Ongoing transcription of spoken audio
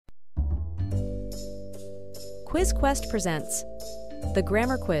Quiz Quest presents the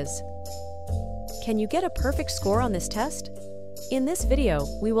Grammar Quiz. Can you get a perfect score on this test? In this video,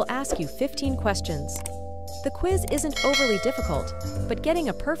 we will ask you 15 questions. The quiz isn't overly difficult, but getting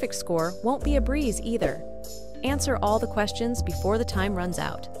a perfect score won't be a breeze either. Answer all the questions before the time runs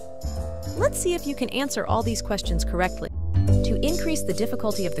out. Let's see if you can answer all these questions correctly. To increase the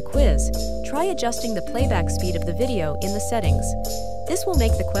difficulty of the quiz, try adjusting the playback speed of the video in the settings. This will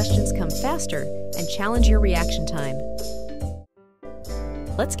make the questions come faster and challenge your reaction time.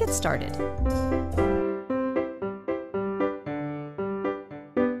 Let's get started.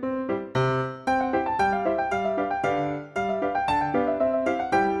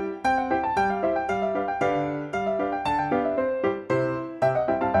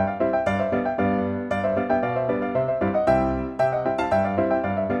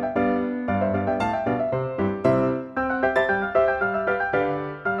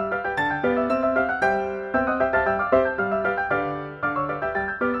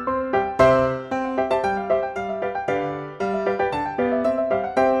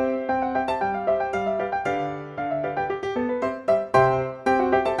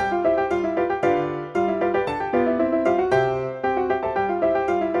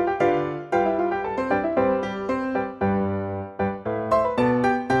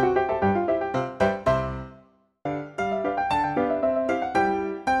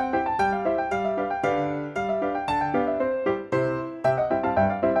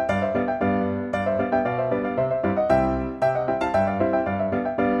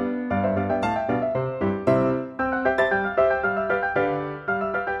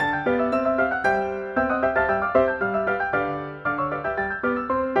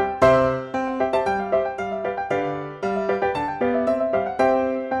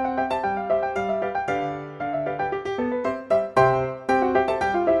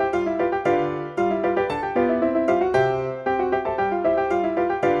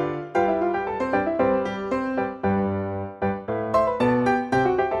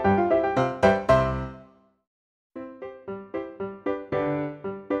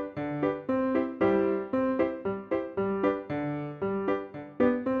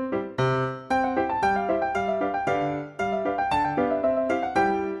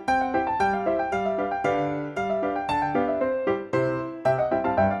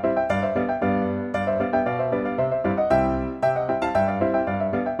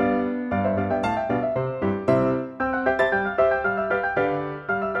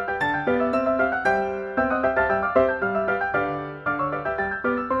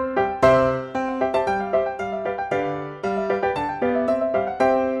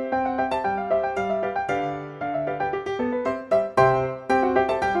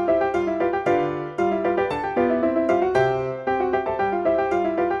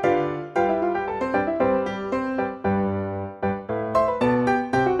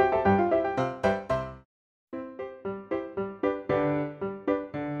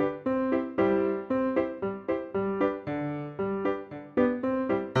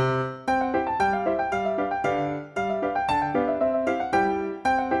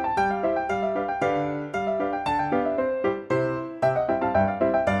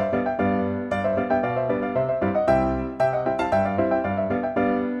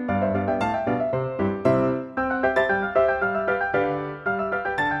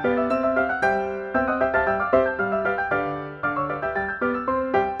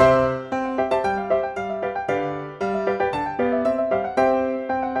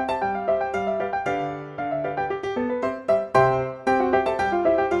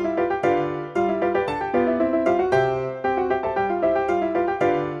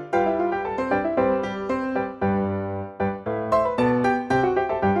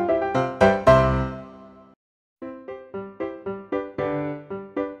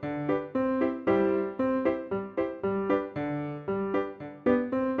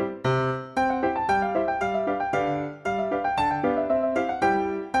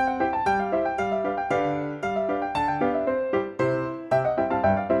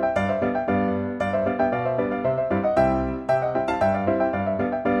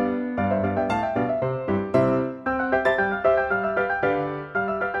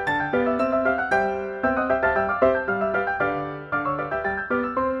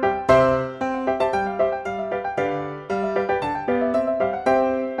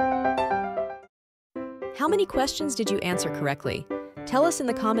 How many questions did you answer correctly? Tell us in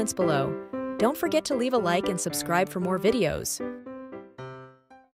the comments below. Don't forget to leave a like and subscribe for more videos.